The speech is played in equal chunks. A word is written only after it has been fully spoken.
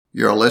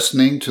You're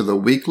listening to the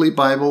weekly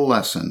Bible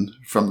lesson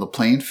from the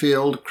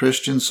Plainfield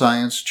Christian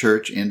Science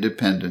Church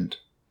Independent.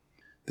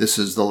 This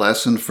is the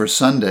lesson for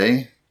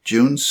Sunday,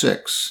 June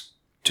 6,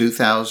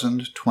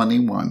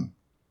 2021.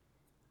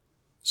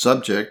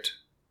 Subject: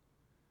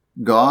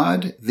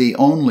 God, the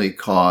only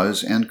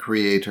cause and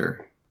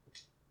creator.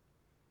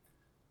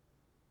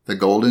 The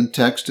golden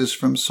text is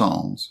from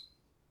Psalms.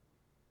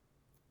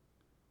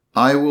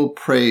 I will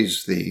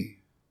praise thee,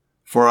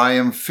 for I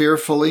am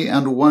fearfully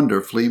and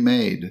wonderfully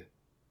made.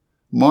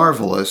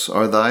 Marvelous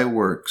are thy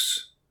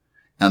works,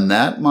 and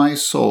that my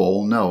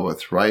soul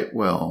knoweth right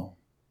well.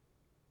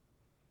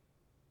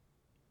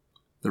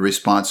 The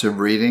responsive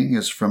reading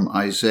is from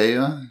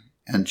Isaiah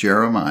and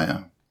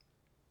Jeremiah.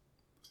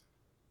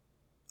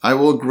 I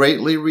will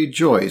greatly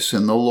rejoice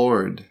in the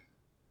Lord.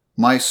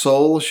 My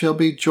soul shall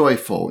be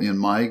joyful in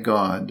my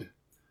God,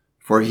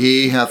 for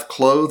he hath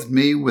clothed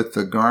me with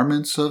the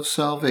garments of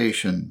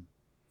salvation.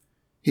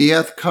 He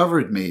hath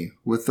covered me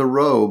with the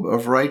robe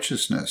of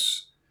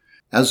righteousness,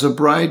 as a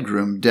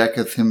bridegroom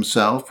decketh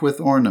himself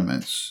with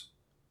ornaments,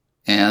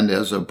 and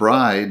as a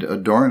bride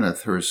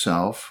adorneth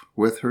herself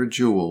with her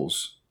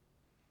jewels.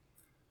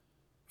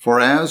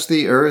 For as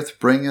the earth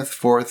bringeth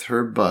forth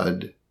her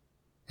bud,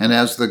 and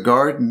as the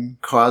garden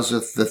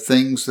causeth the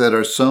things that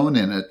are sown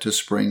in it to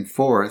spring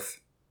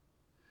forth,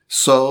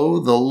 so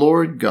the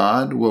Lord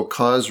God will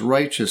cause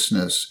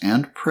righteousness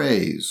and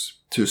praise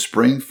to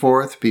spring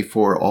forth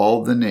before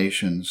all the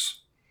nations.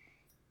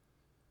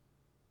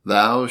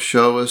 Thou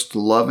showest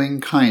loving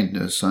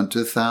kindness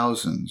unto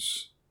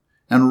thousands,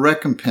 and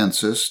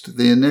recompensest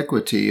the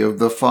iniquity of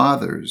the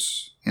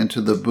fathers into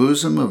the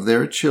bosom of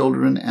their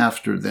children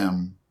after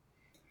them.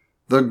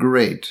 The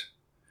great,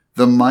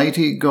 the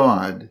mighty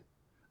God,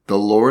 the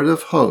Lord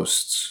of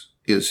hosts,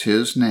 is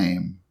his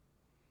name.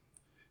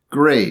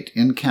 Great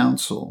in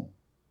counsel,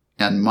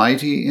 and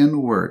mighty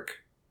in work,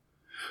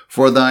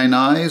 for thine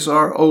eyes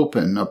are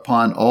open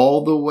upon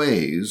all the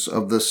ways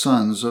of the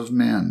sons of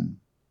men,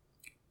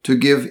 to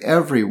give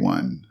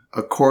everyone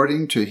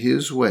according to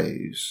his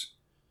ways,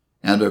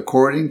 and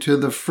according to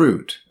the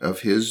fruit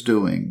of his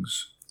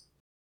doings.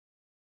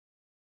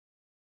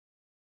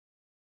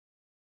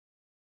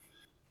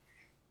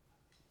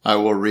 I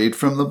will read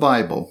from the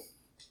Bible.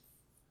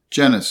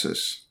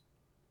 Genesis.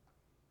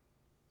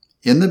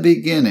 In the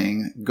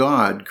beginning,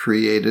 God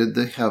created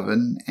the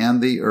heaven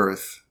and the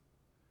earth.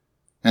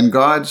 And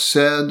God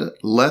said,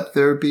 Let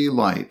there be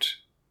light.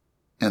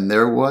 And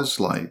there was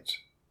light.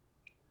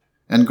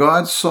 And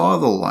God saw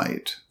the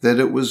light, that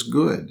it was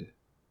good.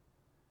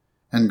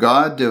 And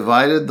God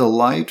divided the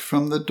light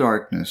from the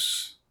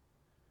darkness.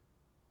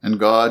 And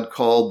God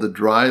called the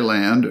dry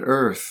land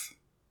earth,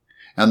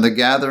 and the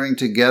gathering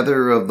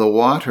together of the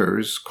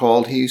waters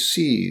called he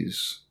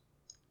seas.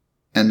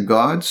 And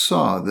God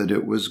saw that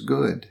it was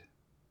good.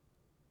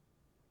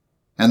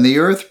 And the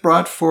earth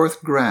brought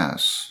forth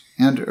grass,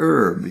 and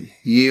herb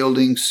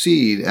yielding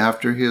seed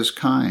after his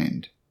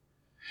kind,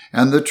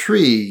 and the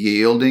tree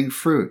yielding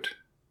fruit,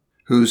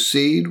 whose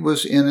seed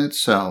was in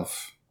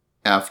itself,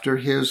 after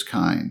his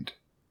kind.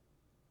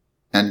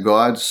 And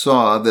God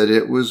saw that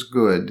it was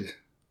good.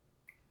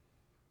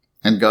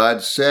 And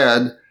God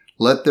said,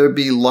 Let there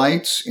be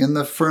lights in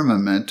the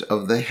firmament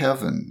of the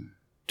heaven,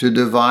 to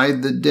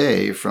divide the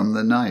day from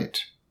the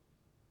night.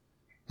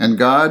 And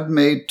God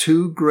made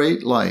two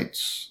great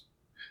lights,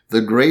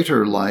 the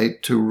greater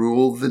light to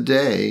rule the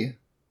day,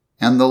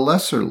 and the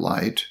lesser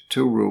light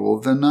to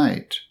rule the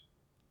night.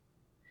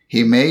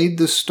 He made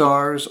the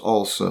stars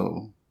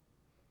also,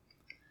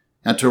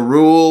 and to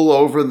rule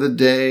over the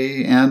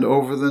day and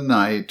over the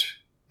night,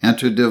 and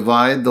to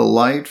divide the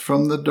light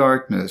from the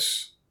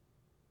darkness.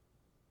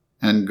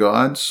 And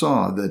God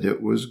saw that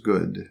it was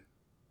good.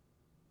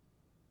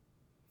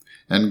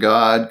 And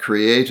God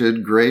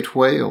created great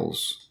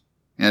whales,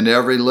 and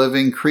every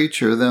living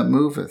creature that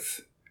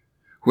moveth,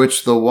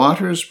 which the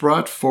waters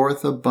brought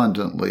forth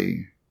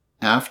abundantly,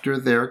 after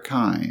their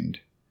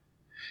kind,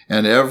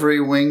 and every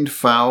winged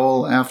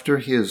fowl after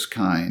his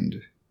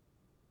kind.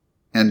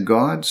 And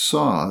God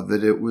saw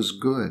that it was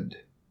good.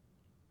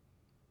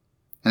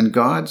 And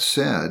God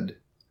said,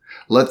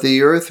 Let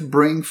the earth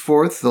bring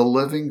forth the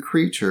living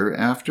creature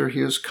after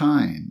his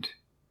kind,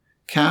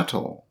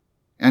 cattle,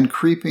 and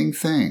creeping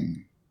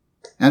thing,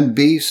 and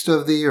beast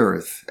of the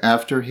earth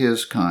after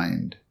his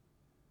kind.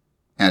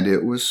 And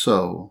it was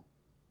so.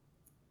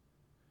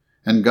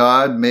 And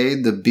God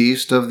made the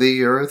beast of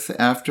the earth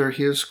after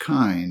his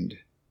kind,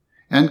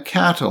 and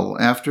cattle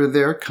after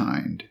their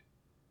kind,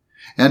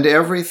 and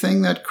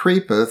everything that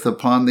creepeth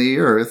upon the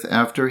earth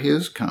after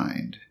his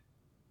kind.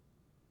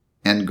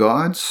 And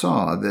God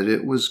saw that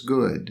it was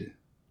good.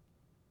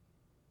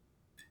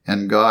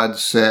 And God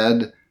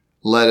said,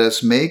 Let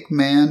us make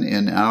man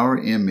in our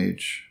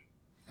image,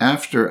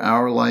 after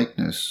our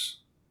likeness.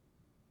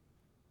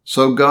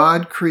 So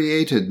God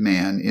created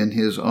man in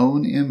his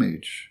own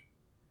image.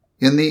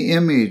 In the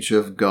image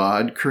of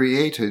God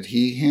created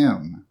he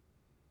him.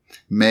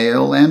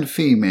 Male and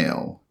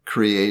female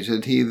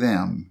created he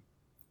them.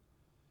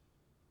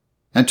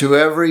 And to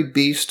every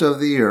beast of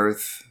the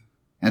earth,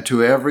 and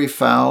to every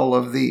fowl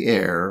of the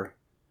air,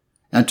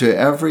 and to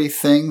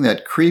everything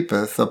that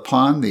creepeth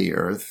upon the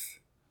earth,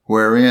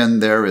 wherein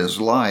there is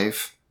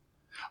life,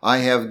 I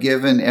have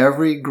given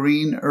every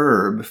green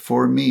herb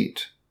for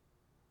meat.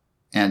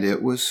 And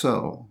it was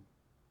so.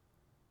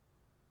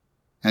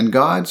 And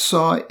God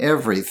saw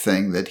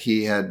everything that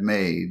he had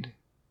made,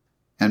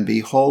 and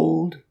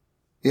behold,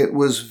 it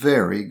was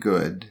very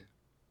good.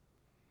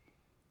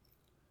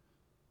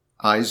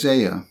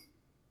 Isaiah.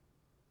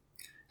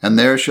 And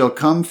there shall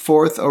come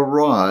forth a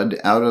rod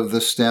out of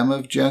the stem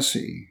of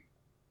Jesse,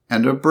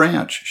 and a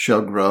branch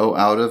shall grow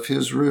out of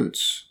his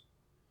roots.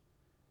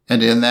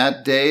 And in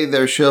that day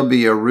there shall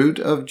be a root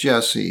of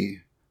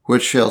Jesse,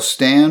 which shall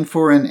stand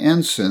for an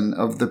ensign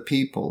of the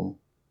people.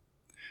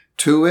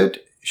 To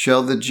it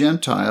shall the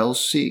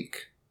Gentiles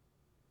seek,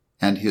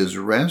 and his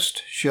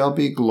rest shall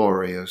be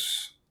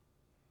glorious.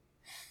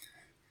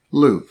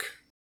 Luke.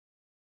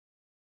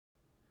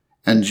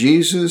 And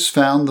Jesus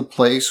found the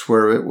place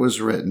where it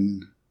was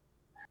written,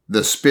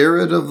 The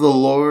Spirit of the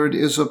Lord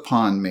is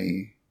upon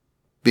me,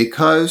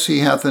 because he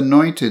hath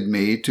anointed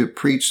me to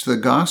preach the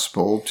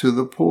gospel to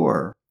the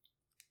poor.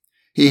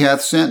 He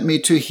hath sent me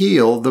to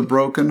heal the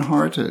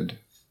brokenhearted,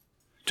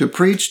 to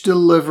preach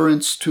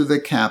deliverance to the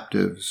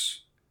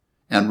captives,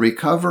 and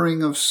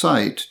recovering of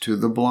sight to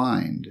the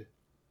blind,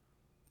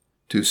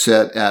 to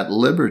set at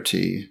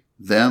liberty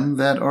them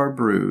that are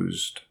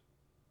bruised.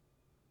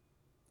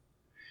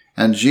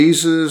 And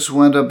Jesus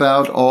went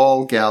about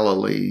all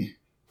Galilee,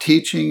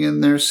 teaching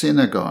in their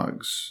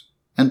synagogues,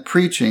 and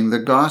preaching the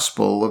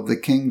gospel of the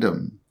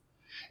kingdom,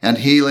 and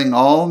healing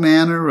all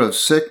manner of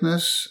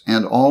sickness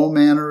and all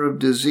manner of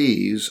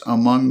disease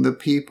among the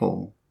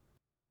people.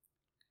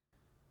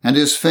 And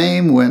his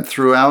fame went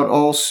throughout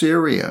all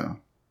Syria,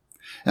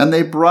 and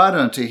they brought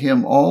unto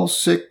him all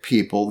sick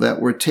people that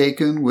were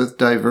taken with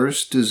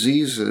divers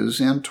diseases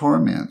and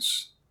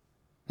torments,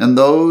 and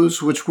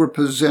those which were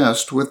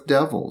possessed with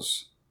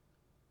devils,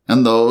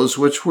 and those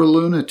which were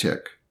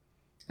lunatic,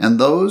 and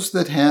those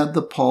that had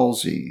the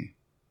palsy,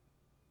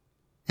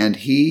 and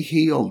he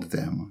healed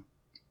them.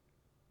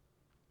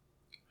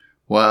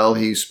 While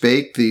he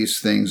spake these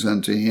things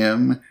unto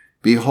him,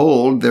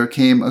 behold, there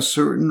came a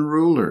certain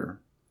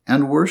ruler,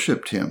 and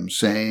worshipped him,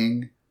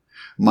 saying,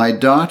 My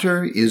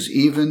daughter is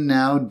even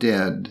now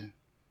dead,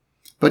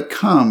 but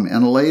come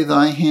and lay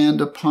thy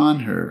hand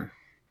upon her,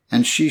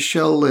 and she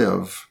shall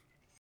live.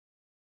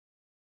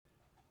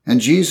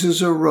 And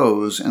Jesus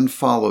arose and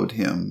followed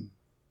him,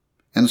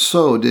 and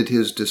so did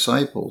his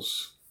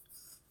disciples.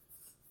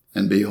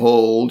 And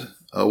behold,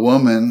 a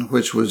woman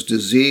which was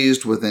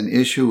diseased with an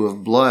issue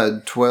of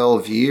blood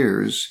 12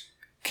 years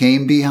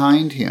came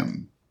behind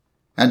him,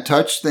 and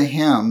touched the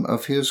hem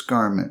of his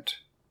garment.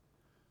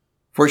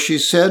 For she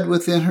said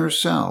within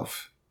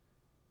herself,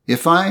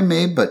 If I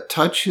may but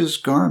touch his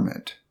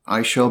garment,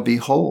 I shall be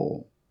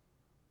whole.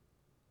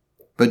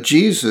 But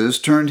Jesus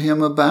turned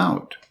him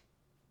about,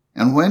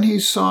 and when he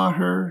saw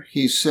her,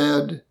 he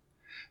said,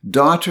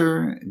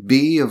 Daughter,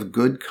 be of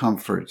good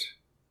comfort.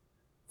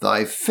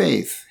 Thy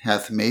faith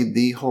hath made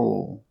thee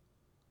whole.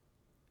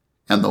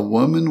 And the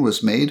woman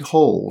was made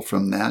whole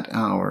from that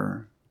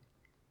hour.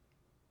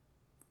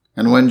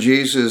 And when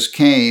Jesus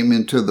came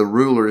into the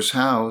ruler's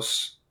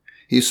house,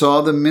 he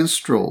saw the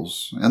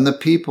minstrels and the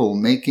people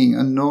making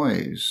a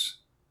noise.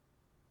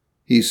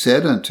 He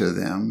said unto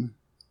them,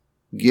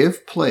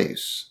 Give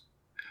place,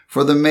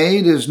 for the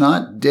maid is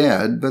not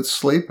dead, but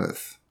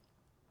sleepeth.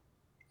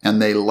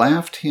 And they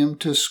laughed him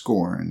to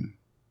scorn.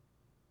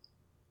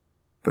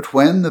 But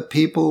when the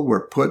people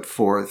were put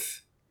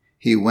forth,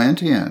 he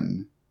went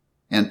in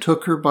and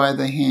took her by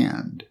the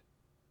hand,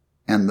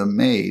 and the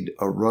maid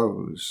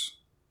arose.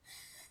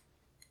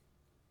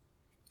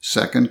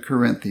 2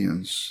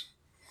 Corinthians.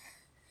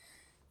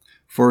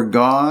 For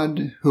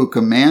God, who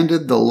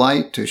commanded the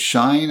light to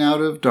shine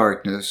out of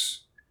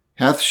darkness,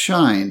 hath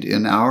shined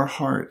in our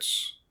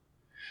hearts,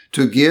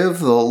 to give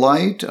the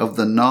light of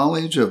the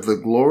knowledge of the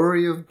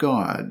glory of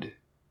God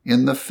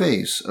in the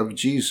face of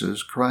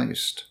Jesus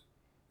Christ.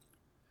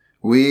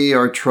 We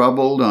are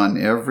troubled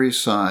on every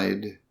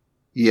side,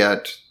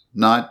 yet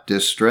not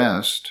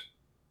distressed.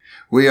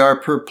 We are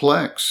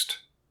perplexed,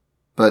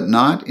 but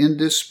not in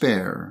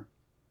despair.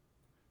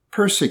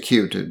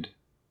 Persecuted,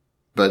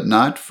 but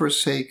not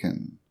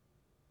forsaken.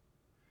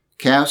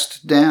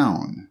 Cast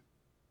down,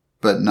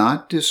 but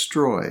not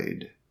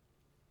destroyed.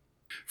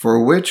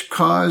 For which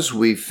cause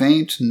we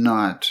faint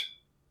not,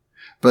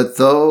 but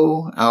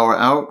though our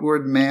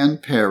outward man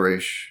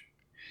perish,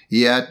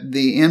 yet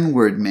the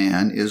inward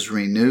man is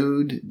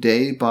renewed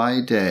day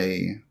by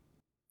day.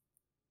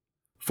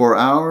 For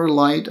our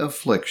light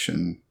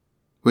affliction,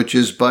 which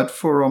is but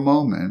for a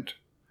moment,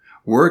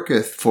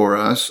 worketh for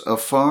us a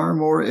far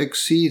more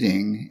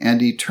exceeding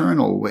and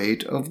eternal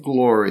weight of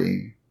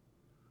glory,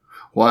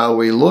 while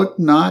we look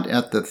not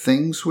at the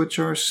things which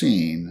are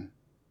seen,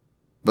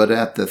 but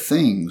at the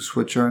things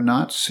which are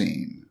not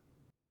seen.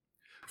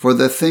 For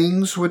the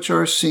things which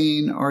are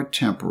seen are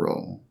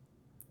temporal,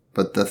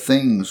 but the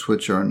things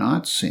which are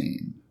not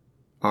seen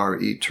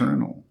are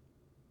eternal.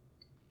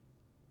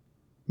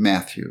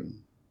 Matthew.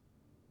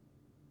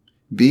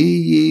 Be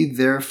ye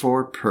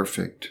therefore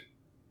perfect,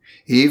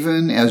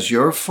 even as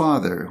your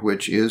Father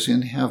which is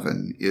in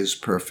heaven is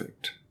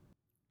perfect.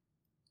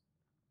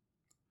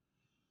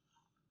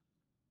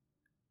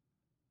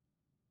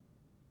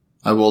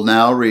 I will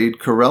now read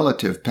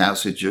correlative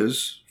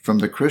passages from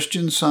the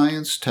Christian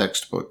Science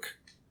textbook,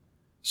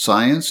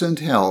 Science and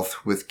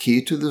Health with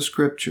Key to the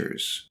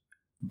Scriptures,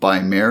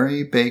 by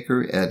Mary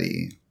Baker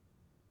Eddy.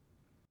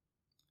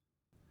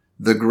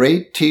 The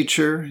great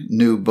teacher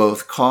knew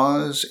both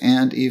cause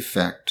and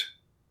effect,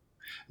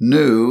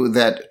 knew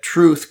that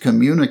truth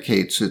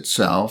communicates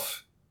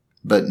itself,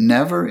 but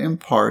never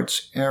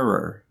imparts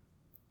error.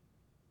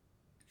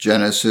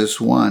 Genesis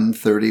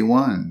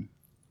 1:31.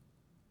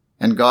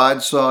 And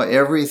God saw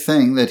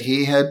everything that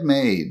he had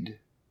made,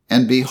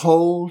 and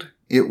behold,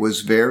 it was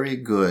very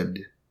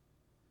good.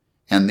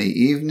 And the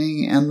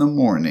evening and the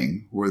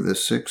morning were the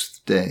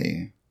sixth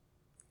day.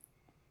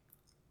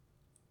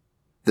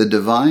 The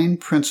divine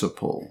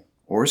principle,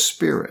 or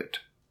spirit,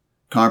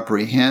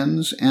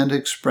 comprehends and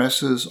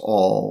expresses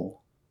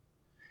all,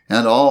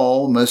 and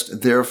all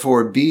must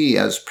therefore be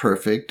as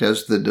perfect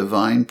as the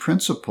divine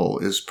principle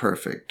is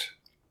perfect.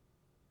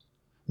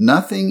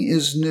 Nothing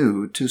is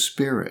new to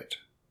spirit.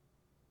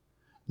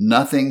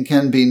 Nothing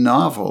can be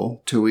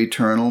novel to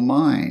eternal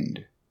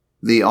mind,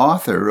 the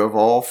author of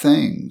all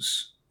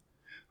things,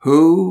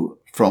 who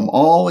from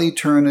all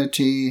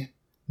eternity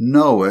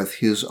knoweth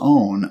his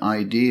own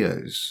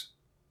ideas.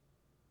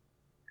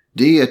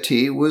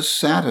 Deity was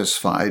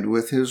satisfied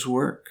with his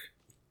work.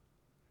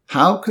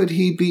 How could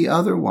he be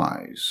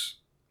otherwise,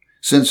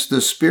 since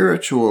the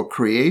spiritual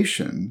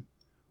creation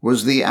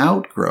was the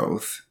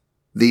outgrowth,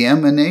 the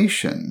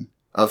emanation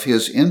of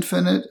his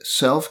infinite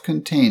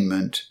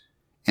self-containment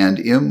and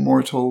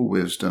immortal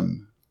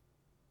wisdom?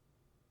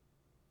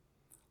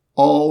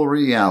 All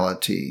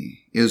reality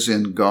is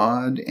in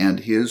God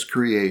and his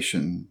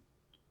creation,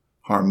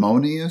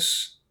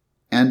 harmonious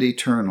and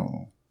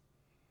eternal.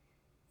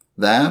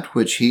 That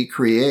which he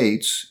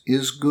creates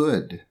is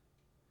good,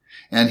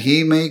 and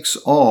he makes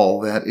all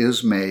that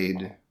is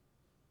made.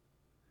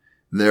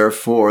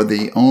 Therefore,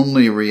 the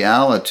only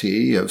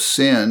reality of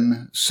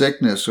sin,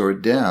 sickness, or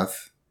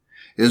death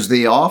is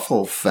the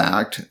awful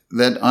fact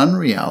that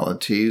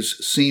unrealities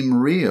seem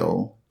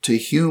real to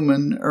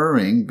human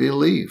erring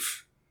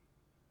belief,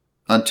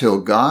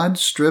 until God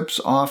strips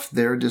off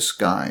their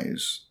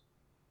disguise.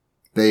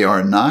 They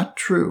are not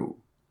true,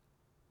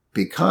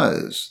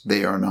 because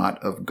they are not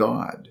of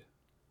God.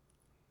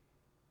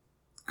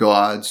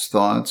 God's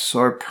thoughts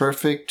are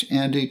perfect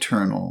and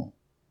eternal,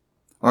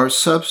 are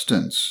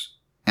substance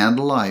and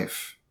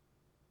life.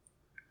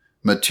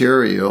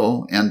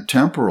 Material and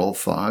temporal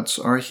thoughts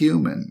are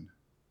human,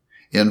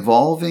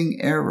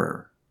 involving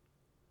error.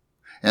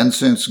 And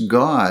since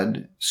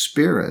God,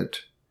 Spirit,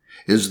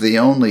 is the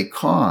only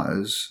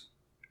cause,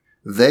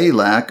 they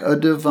lack a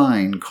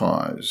divine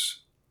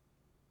cause.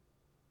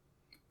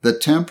 The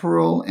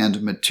temporal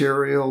and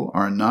material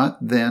are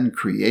not then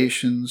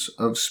creations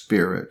of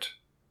Spirit.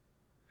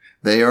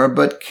 They are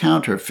but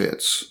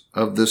counterfeits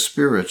of the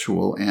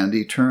spiritual and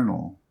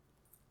eternal.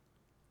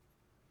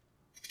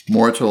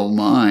 Mortal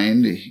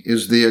mind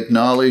is the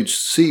acknowledged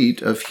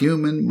seat of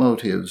human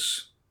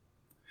motives.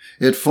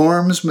 It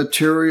forms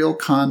material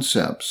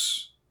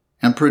concepts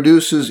and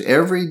produces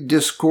every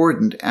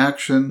discordant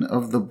action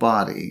of the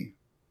body.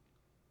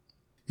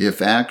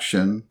 If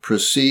action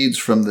proceeds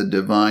from the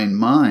divine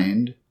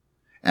mind,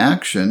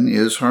 action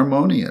is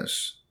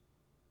harmonious.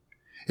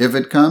 If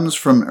it comes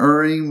from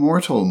erring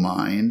mortal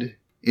mind,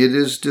 it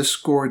is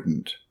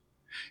discordant,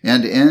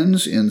 and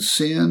ends in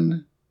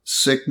sin,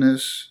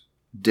 sickness,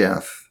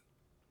 death.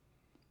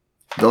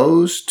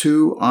 Those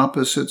two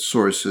opposite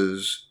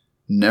sources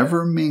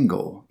never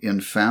mingle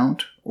in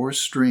fount or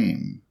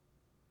stream.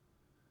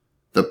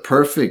 The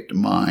perfect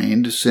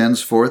mind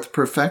sends forth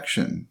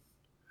perfection,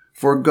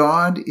 for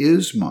God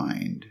is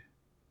mind.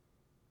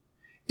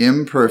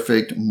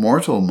 Imperfect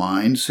mortal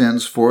mind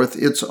sends forth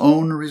its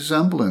own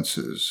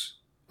resemblances,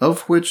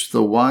 of which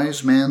the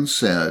wise man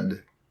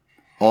said,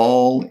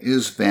 "All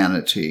is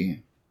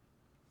vanity."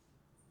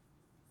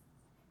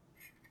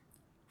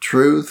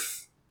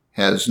 Truth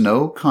has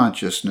no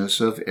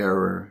consciousness of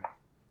error.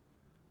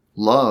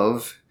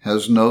 Love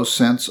has no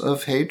sense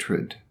of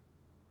hatred.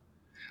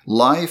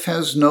 Life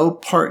has no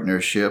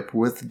partnership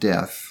with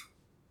death.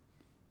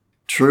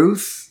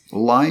 Truth,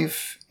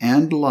 life,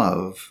 and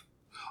love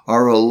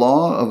are a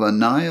law of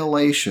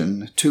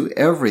annihilation to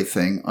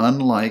everything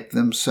unlike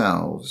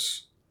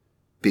themselves,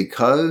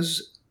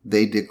 because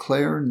they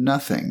declare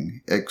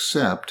nothing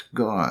except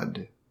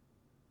God.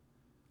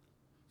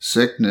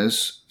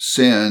 Sickness,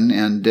 sin,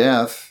 and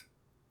death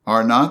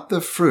are not the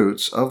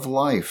fruits of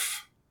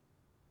life.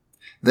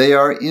 They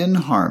are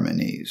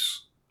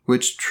inharmonies,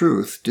 which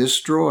truth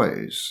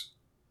destroys.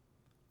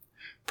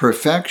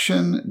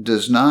 Perfection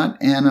does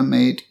not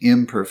animate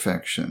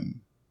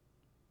imperfection.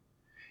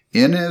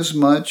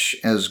 Inasmuch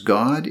as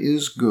God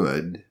is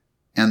good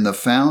and the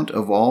fount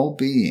of all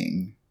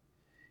being,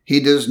 He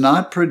does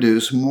not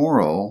produce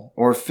moral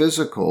or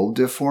physical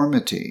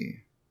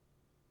deformity.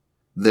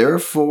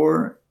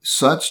 Therefore,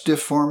 such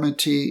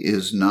deformity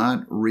is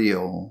not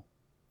real,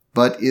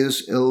 but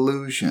is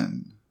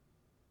illusion,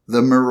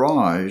 the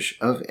mirage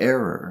of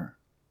error.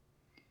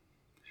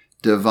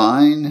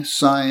 Divine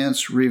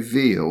science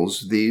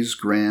reveals these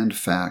grand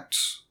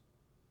facts.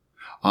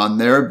 On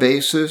their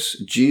basis,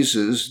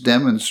 Jesus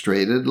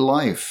demonstrated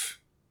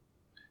life,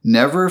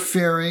 never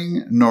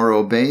fearing nor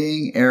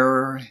obeying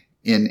error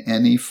in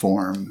any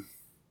form.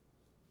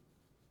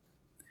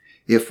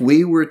 If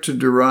we were to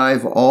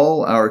derive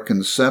all our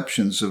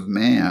conceptions of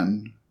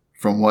man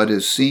from what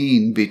is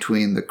seen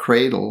between the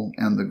cradle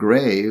and the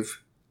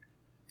grave,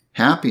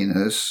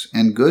 happiness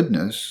and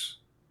goodness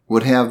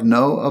would have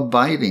no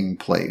abiding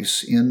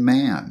place in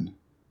man,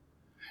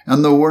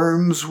 and the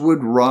worms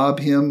would rob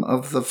him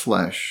of the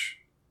flesh.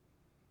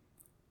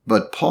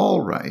 But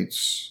Paul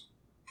writes,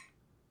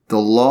 "The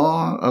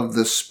law of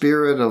the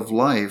Spirit of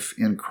life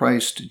in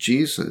Christ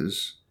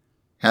Jesus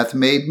hath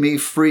made me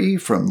free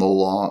from the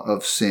law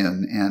of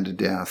sin and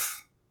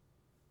death."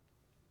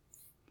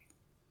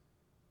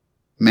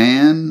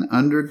 Man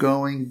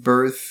undergoing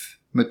birth,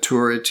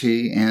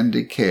 maturity, and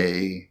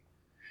decay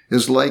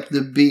is like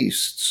the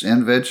beasts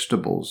and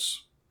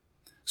vegetables,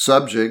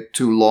 subject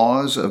to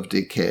laws of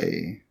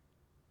decay.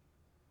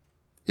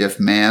 If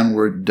man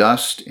were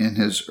dust in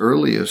his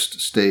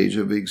earliest stage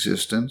of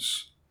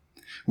existence,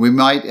 we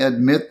might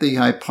admit the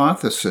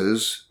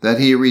hypothesis that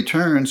he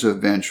returns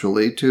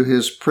eventually to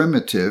his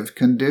primitive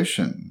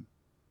condition.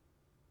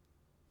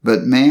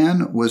 But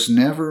man was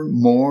never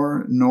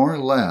more nor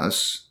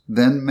less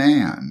than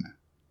man.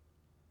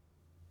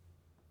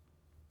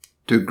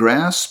 To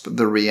grasp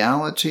the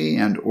reality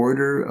and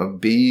order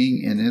of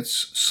being in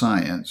its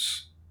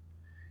science,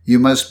 you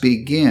must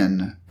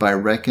begin by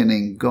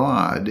reckoning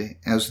God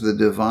as the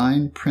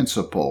divine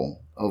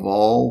principle of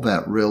all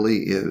that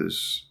really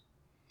is.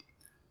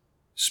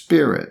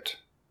 Spirit,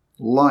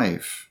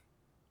 life,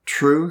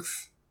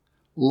 truth,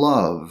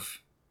 love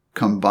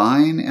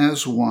combine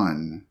as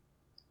one,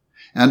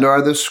 and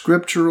are the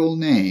scriptural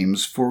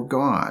names for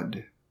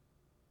God.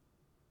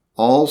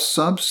 All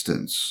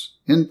substance,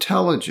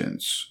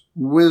 intelligence,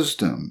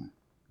 wisdom,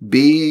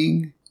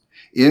 being,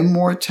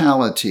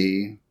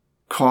 immortality,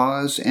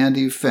 cause and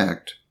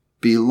effect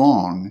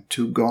belong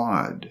to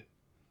God.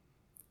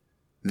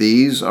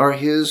 These are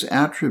his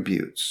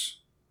attributes,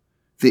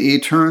 the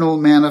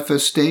eternal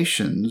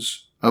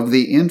manifestations of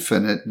the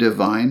infinite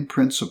divine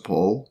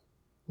principle,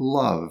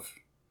 love.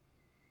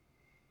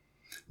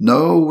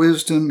 No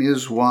wisdom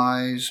is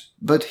wise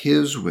but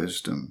his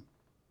wisdom.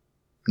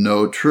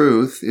 No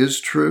truth is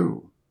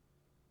true.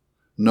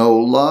 No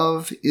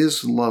love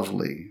is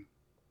lovely.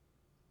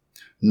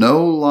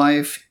 No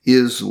life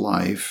is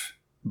life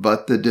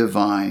but the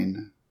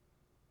divine.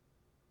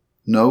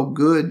 No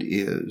good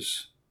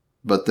is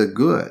but the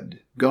good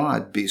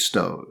God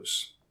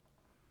bestows.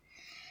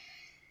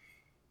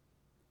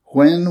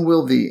 When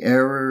will the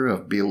error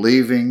of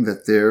believing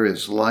that there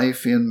is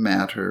life in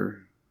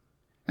matter,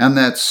 and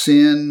that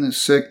sin,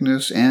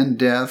 sickness, and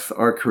death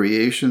are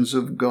creations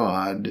of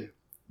God,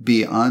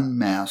 be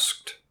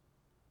unmasked?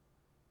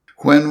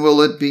 When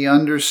will it be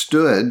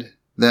understood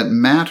that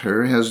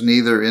matter has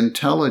neither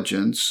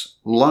intelligence,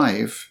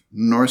 life,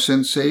 nor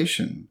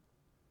sensation,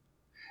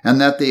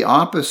 and that the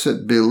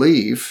opposite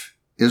belief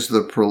is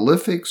the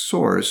prolific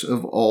source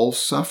of all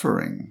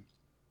suffering?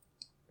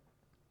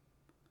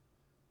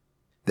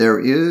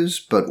 There is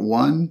but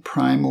one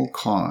primal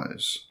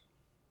cause.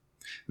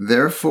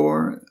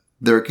 Therefore,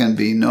 there can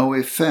be no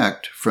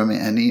effect from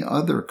any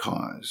other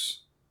cause.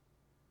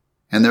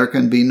 And there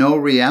can be no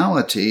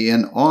reality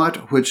in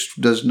aught which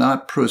does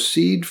not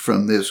proceed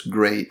from this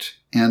great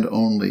and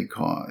only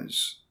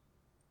cause.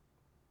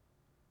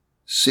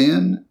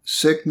 Sin,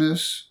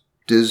 sickness,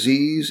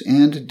 disease,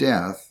 and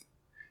death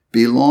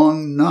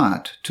belong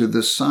not to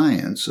the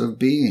science of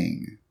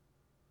being.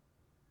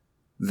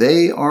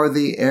 They are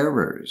the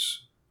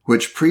errors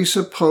which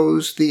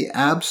presuppose the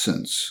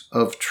absence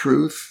of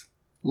truth,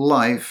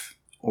 life,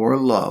 or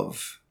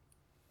love.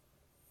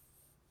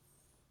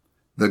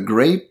 The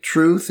great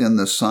truth in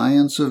the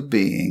science of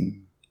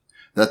being,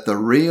 that the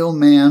real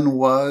man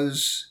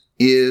was,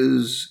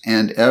 is,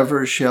 and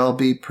ever shall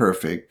be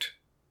perfect,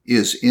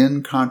 is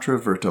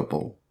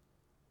incontrovertible.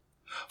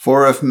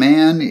 For if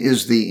man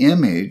is the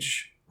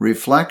image,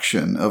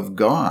 reflection of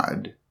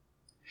God,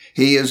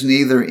 he is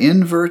neither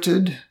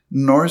inverted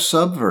nor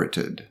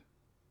subverted,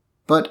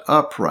 but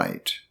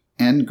upright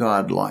and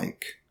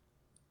godlike.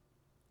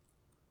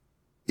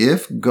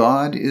 If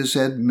God is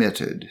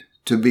admitted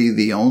to be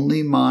the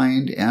only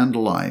mind and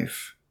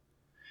life,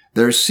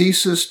 there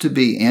ceases to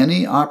be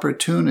any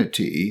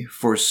opportunity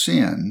for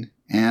sin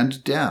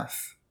and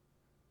death.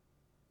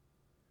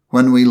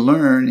 When we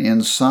learn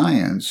in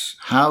science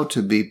how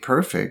to be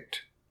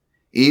perfect,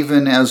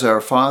 even as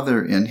our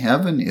Father in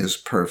heaven is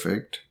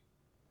perfect,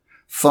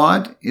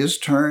 thought is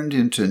turned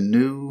into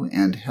new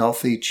and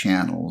healthy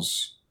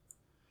channels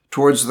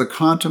towards the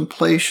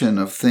contemplation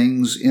of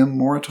things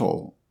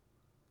immortal,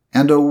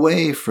 and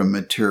away from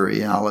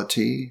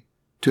materiality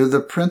to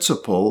the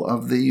principle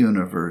of the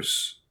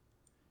universe,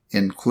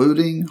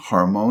 including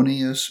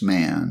harmonious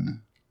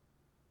man.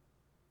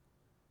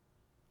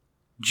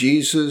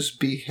 Jesus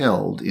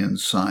beheld in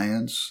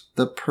science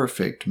the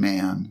perfect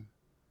man,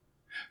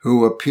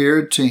 who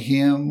appeared to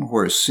him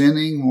where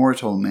sinning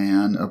mortal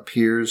man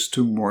appears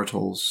to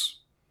mortals.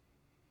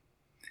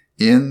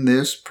 In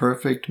this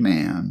perfect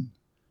man,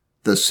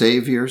 the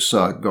Savior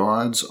saw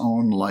God's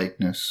own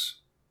likeness,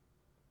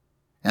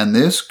 and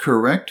this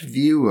correct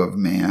view of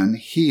man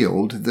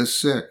healed the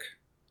sick.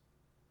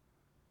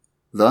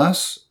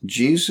 Thus,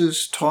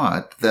 Jesus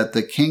taught that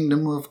the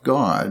kingdom of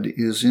God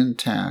is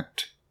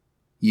intact,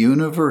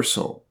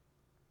 universal,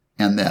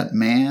 and that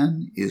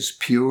man is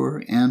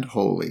pure and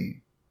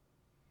holy.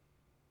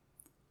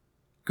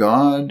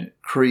 God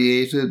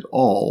created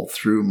all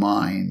through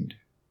mind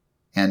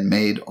and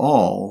made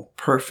all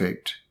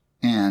perfect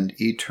and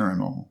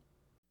eternal.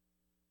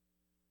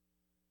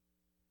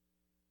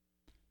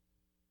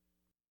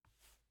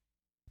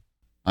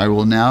 I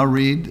will now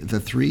read the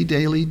 3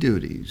 daily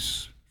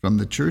duties from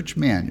the Church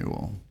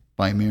Manual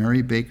by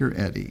Mary Baker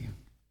Eddy.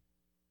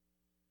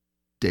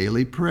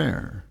 Daily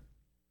Prayer.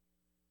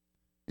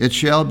 It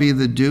shall be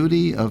the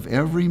duty of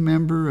every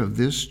member of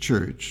this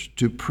church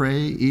to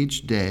pray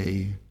each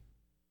day,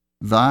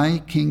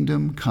 Thy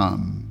kingdom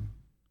come.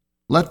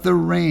 Let the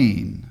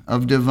reign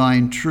of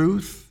divine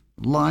truth,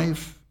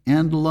 life,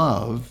 and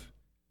love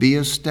be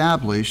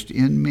established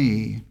in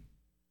me,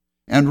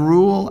 and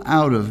rule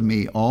out of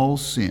me all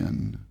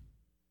sin.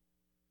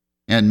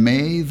 And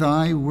may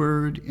thy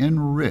word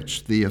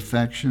enrich the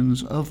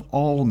affections of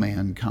all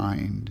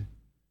mankind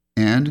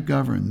and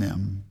govern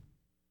them.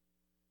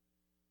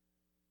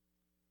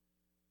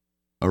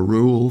 A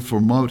rule for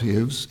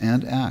motives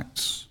and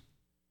acts.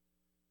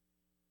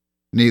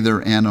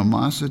 Neither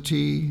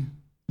animosity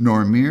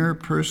nor mere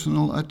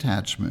personal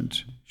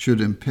attachment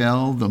should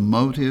impel the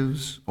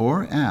motives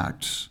or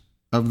acts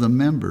of the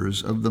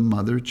members of the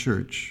Mother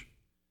Church.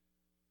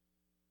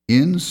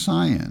 In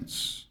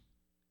science,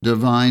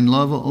 divine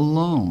love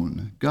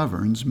alone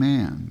governs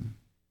man,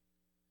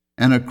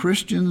 and a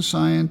Christian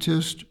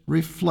scientist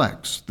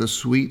reflects the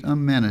sweet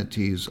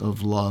amenities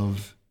of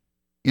love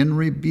in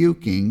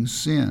rebuking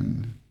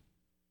sin,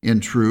 in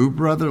true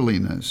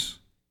brotherliness,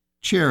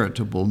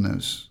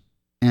 charitableness,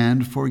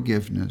 and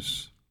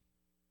forgiveness.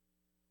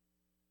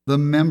 The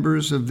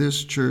members of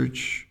this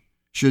church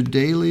should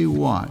daily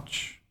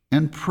watch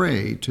and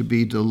pray to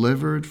be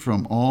delivered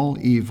from all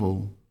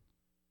evil,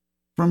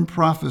 from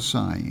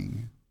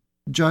prophesying,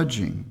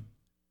 judging,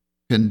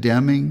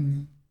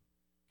 condemning,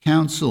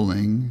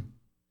 counseling,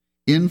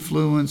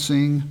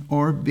 influencing,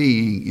 or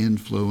being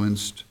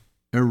influenced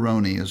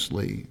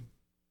erroneously.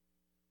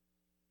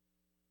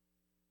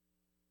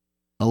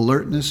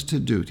 Alertness to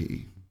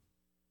duty.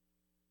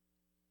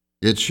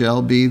 It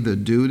shall be the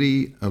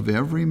duty of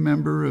every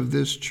member of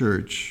this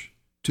church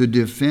to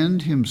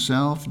defend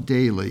himself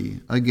daily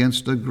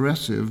against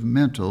aggressive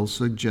mental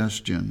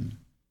suggestion,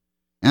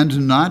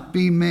 and not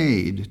be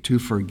made to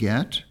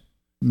forget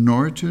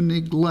nor to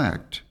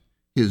neglect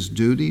his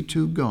duty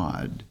to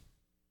God,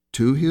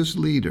 to his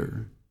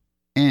leader,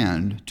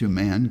 and to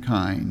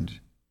mankind.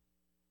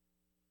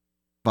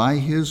 By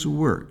his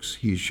works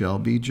he shall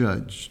be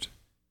judged,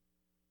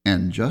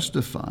 and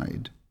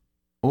justified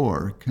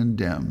or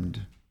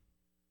condemned.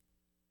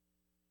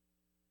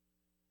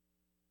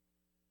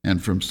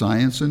 And from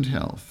Science and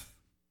Health.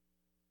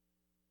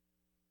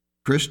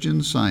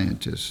 Christian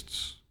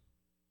scientists,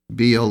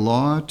 be a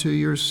law to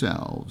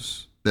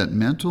yourselves that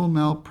mental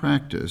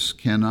malpractice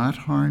cannot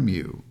harm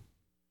you,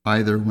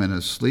 either when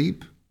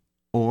asleep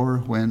or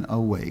when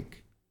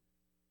awake.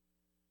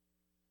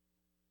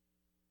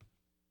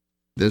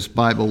 This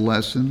Bible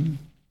lesson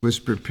was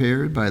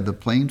prepared by the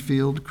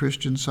Plainfield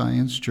Christian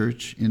Science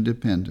Church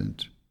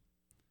Independent.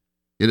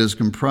 It is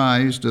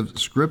comprised of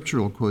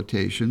scriptural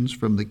quotations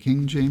from the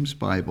King James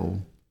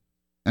Bible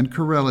and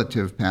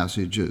correlative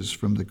passages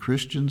from the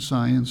Christian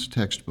Science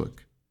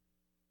textbook,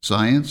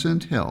 Science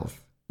and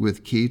Health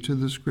with Key to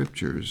the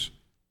Scriptures,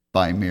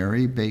 by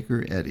Mary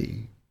Baker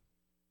Eddy.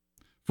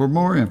 For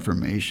more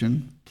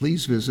information,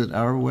 please visit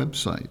our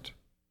website,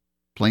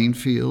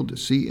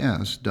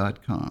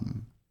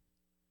 plainfieldcs.com.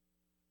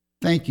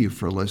 Thank you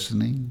for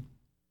listening,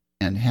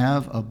 and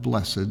have a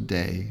blessed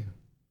day.